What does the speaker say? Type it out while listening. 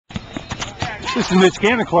This is Mitch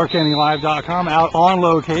Gannon, ClarkCountyLive.com, out on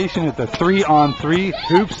location at the 3-on-3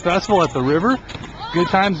 Hoops Festival at the river. Good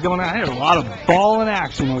times going on here. A lot of ball and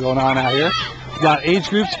action going on out here. Got age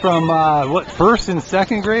groups from first and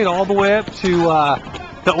second grade all the way up to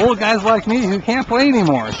the old guys like me who can't play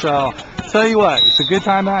anymore. So tell you what, it's a good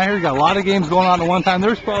time out here. Got a lot of games going on at one time.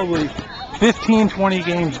 There's probably 15, 20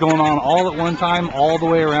 games going on all at one time, all the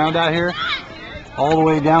way around out here. All the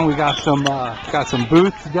way down, we got some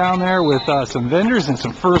booths down there with some vendors and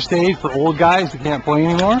some first aid for old guys who can't play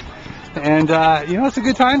anymore. And it's a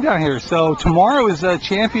good time down here. So tomorrow is a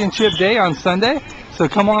championship day on Sunday. So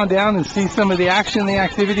come on down and see some of the action, the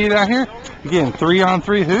activity down here. Again,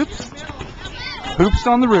 3-on-3 hoops, hoops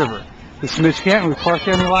on the river. This is Mitch Gannon with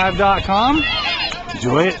ClarkCountyLive.com.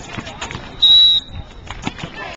 Enjoy it.